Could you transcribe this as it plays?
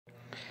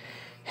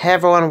Hey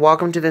everyone,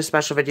 welcome to this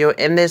special video.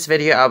 In this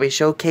video, I'll be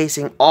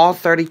showcasing all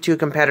 32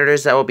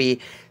 competitors that will be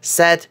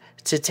set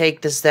to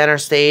take the center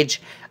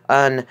stage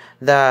on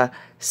the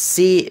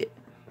CWT,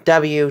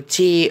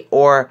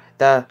 or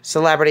the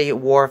Celebrity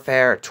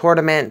Warfare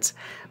Tournament,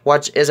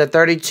 which is a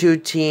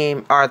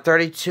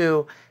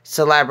 32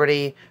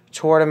 celebrity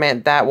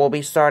tournament that will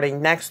be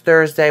starting next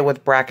Thursday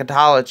with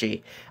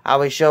bracketology.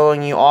 I'll be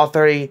showing you all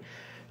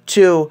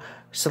 32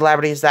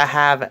 celebrities that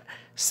have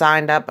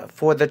signed up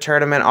for the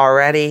tournament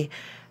already.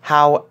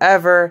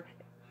 However,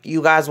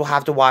 you guys will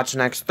have to watch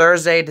next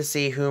Thursday to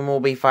see whom will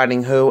be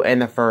fighting who in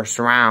the first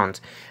round.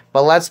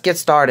 But let's get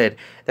started.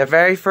 The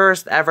very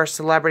first ever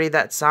celebrity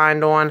that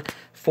signed on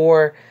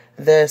for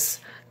this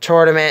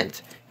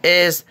tournament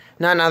is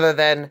none other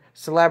than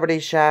celebrity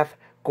chef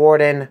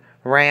Gordon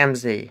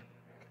Ramsay.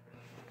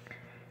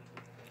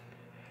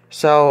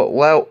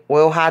 So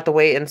we'll have to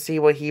wait and see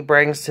what he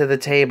brings to the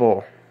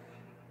table.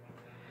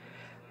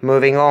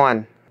 Moving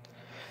on.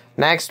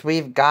 Next,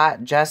 we've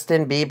got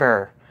Justin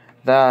Bieber,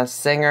 the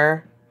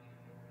singer.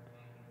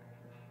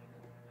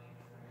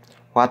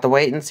 We'll have to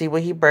wait and see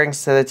what he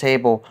brings to the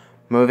table.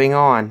 Moving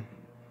on.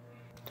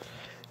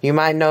 You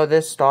might know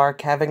this star,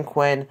 Kevin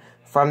Quinn,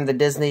 from the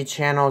Disney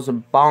Channel's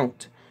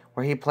Bunk'd,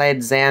 where he played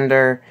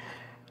Xander.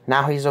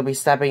 Now he will be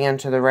stepping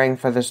into the ring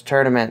for this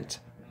tournament.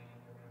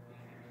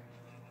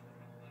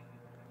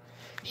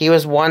 He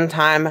was one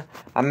time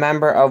a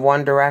member of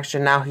One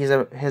Direction. Now he's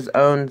his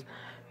own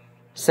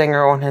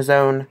singer on his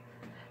own.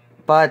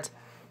 But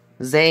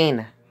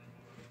Zayn.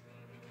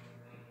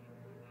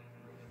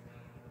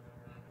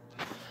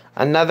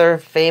 Another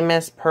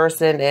famous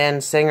person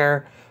and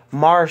singer,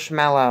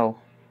 Marshmello.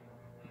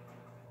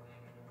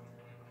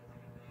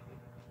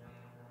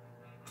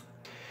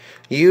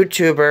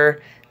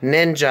 YouTuber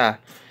Ninja.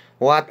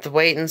 We'll have to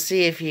wait and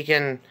see if he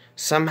can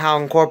somehow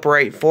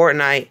incorporate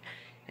Fortnite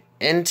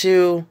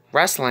into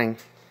wrestling.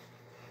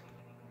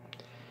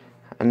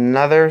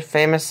 Another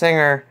famous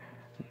singer,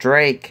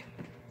 Drake.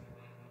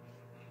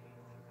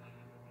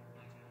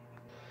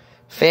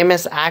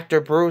 Famous actor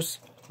Bruce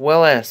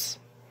Willis.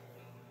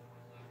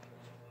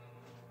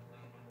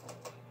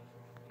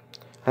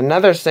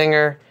 Another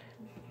singer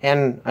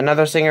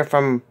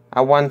from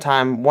at one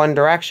time One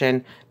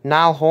Direction,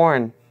 Niall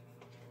Horan.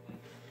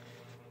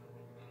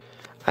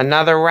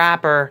 Another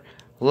rapper,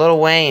 Lil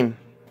Wayne.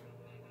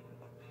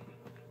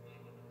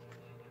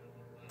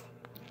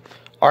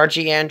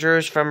 Archie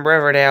Andrews from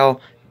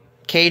Riverdale,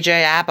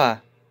 KJ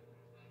Apa.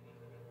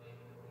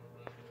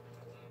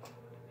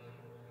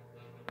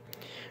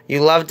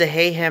 You love to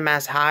hate him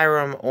as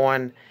Hiram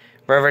on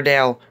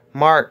Riverdale,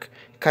 Mark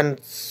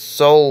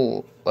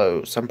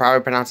Consolos. I'm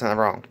probably pronouncing that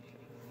wrong.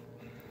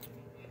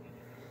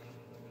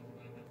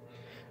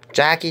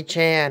 Jackie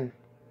Chan,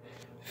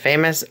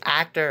 famous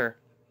actor.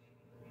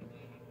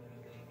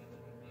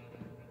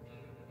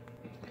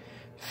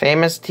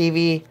 Famous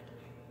TV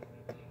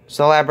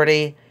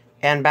celebrity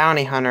and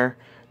bounty hunter,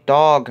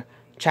 Dog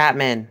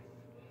Chapman.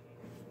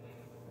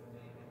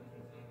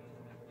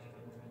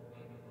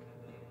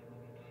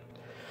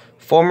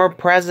 Former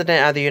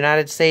President of the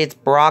United States,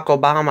 Barack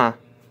Obama.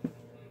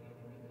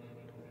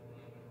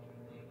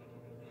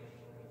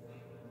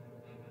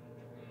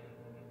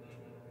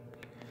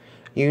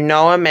 You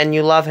know him and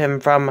you love him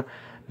from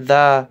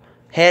the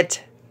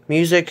hit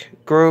music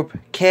group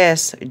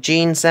Kiss,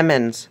 Gene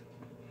Simmons.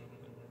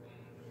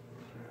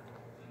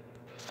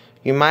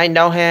 You might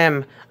know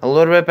him a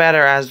little bit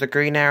better as the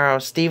Green Arrow,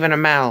 Stephen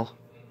Amell.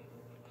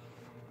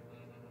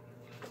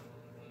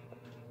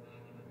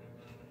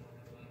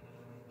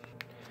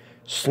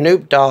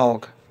 Snoop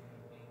Dogg.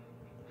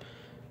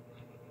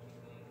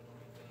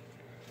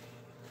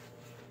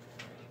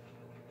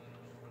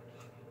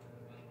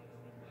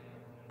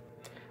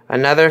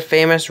 Another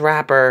famous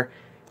rapper,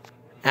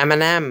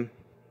 Eminem.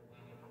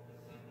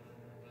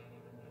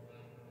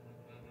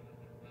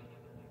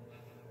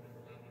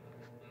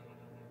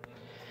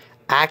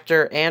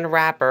 Actor and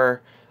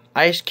rapper,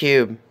 Ice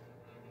Cube.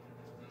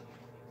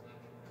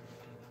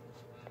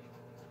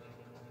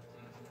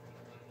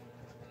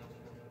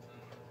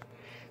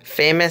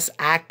 Famous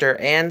actor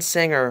and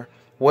singer,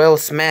 Will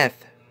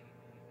Smith.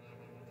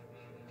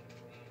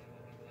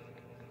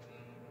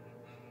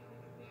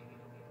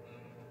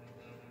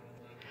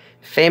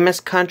 Famous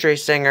country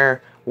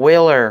singer,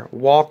 Wheeler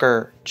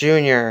Walker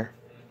Jr.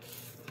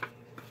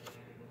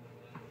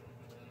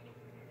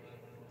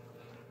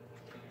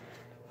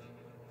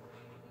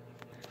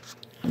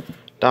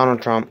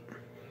 Donald Trump.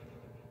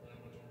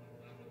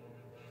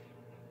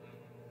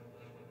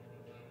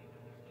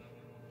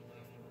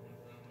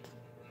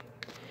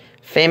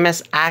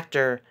 Famous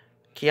actor,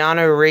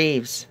 Keanu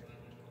Reeves.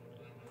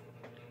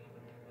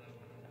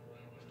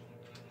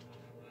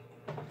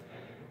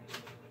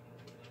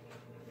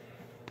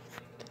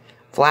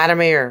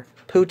 Vladimir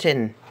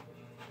Putin.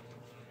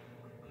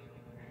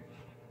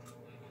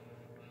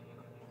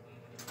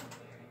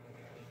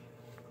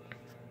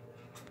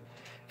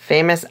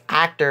 Famous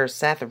actor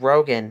Seth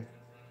Rogen.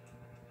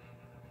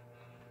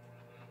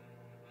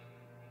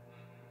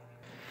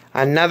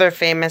 Another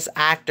famous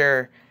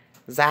actor,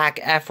 Zac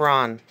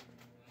Efron.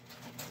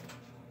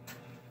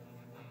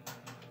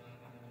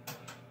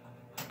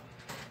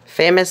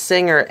 Famous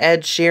singer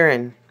Ed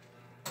Sheeran.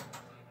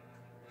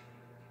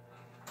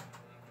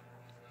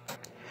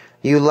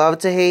 You love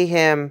to hate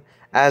him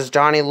as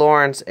Johnny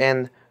Lawrence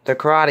in The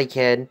Karate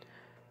Kid.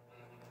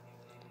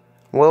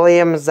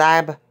 William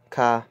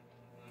Zabka.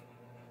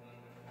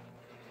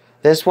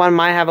 This one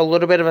might have a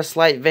little bit of a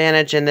slight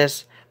advantage in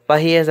this,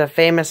 but he is a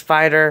famous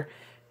fighter,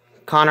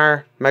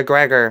 Conor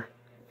McGregor.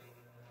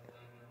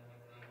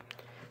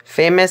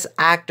 Famous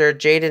actor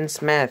Jaden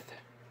Smith.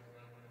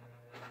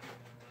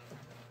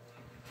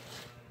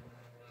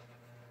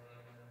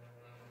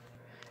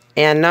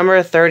 And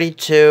number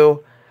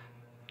 32,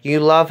 you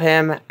love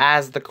him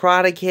as the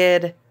Karate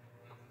Kid,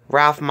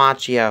 Ralph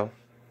Macchio.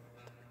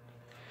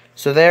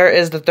 So there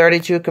is the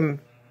 32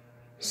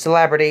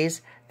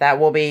 celebrities that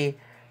will be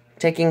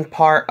taking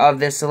part of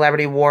this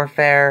Celebrity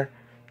Warfare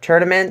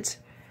tournament.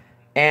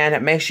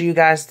 And make sure you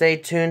guys stay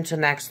tuned to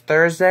next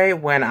Thursday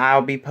when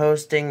I'll be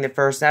posting the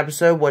first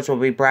episode, which will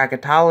be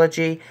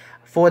bracketology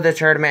for the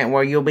tournament,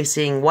 where you'll be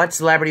seeing what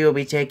celebrity will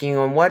be taking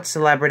on what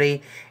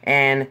celebrity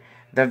in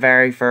the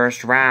very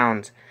first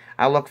round.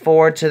 I look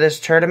forward to this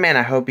tournament.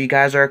 I hope you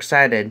guys are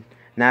excited,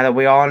 now that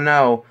we all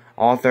know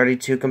all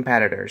 32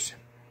 competitors.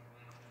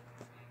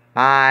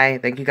 Bye.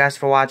 Thank you guys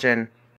for watching.